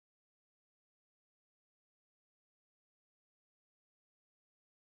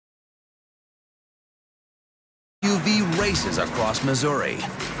races across Missouri.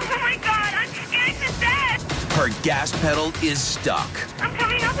 Oh my God, I'm scared to death. Her gas pedal is stuck. I'm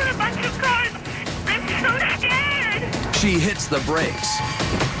coming up with a bunch of cars. I'm so scared. She hits the brakes.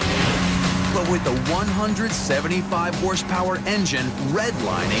 But with the 175 horsepower engine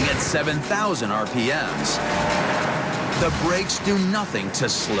redlining at 7,000 RPMs, the brakes do nothing to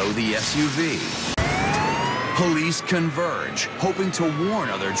slow the SUV. Police converge, hoping to warn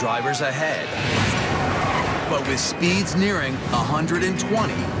other drivers ahead. But with speeds nearing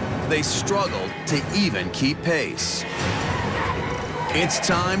 120, they struggle to even keep pace. It's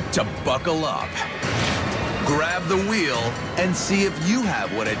time to buckle up. Grab the wheel and see if you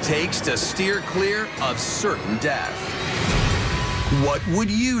have what it takes to steer clear of certain death. What would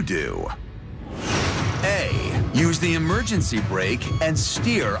you do? A. Use the emergency brake and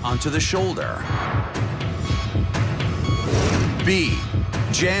steer onto the shoulder. B.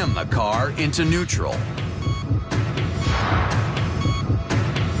 Jam the car into neutral.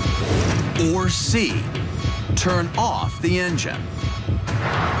 Or C. Turn off the engine.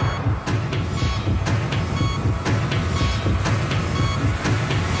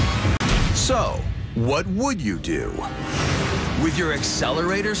 So, what would you do? With your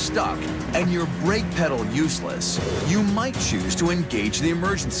accelerator stuck and your brake pedal useless, you might choose to engage the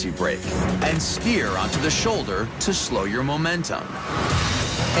emergency brake and steer onto the shoulder to slow your momentum.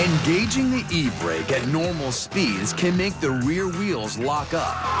 Engaging the e-brake at normal speeds can make the rear wheels lock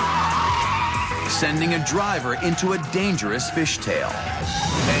up, sending a driver into a dangerous fishtail.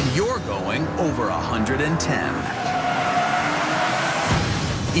 And you're going over 110.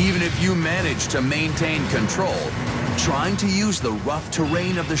 Even if you manage to maintain control, trying to use the rough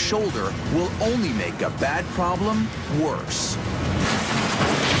terrain of the shoulder will only make a bad problem worse.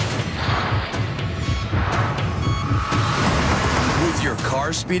 With your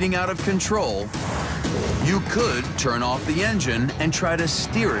car speeding out of control, you could turn off the engine and try to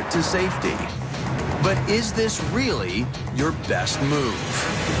steer it to safety. But is this really your best move?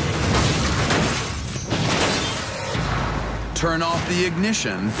 Turn off the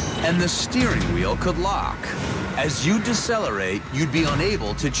ignition, and the steering wheel could lock. As you decelerate, you'd be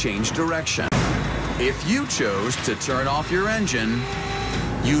unable to change direction. If you chose to turn off your engine,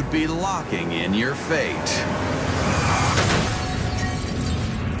 you'd be locking in your fate.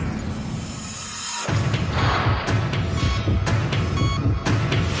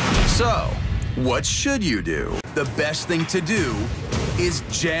 So, what should you do? The best thing to do is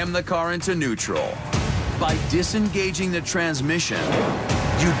jam the car into neutral. By disengaging the transmission,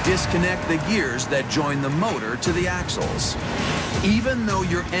 you disconnect the gears that join the motor to the axles. Even though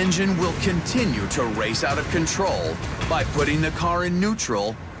your engine will continue to race out of control, by putting the car in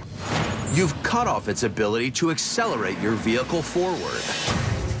neutral, you've cut off its ability to accelerate your vehicle forward.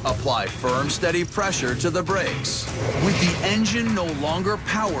 Apply firm, steady pressure to the brakes. With the engine no longer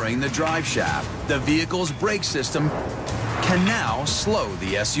powering the drive shaft, the vehicle's brake system can now slow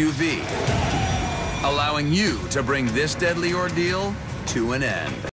the SUV, allowing you to bring this deadly ordeal to an end.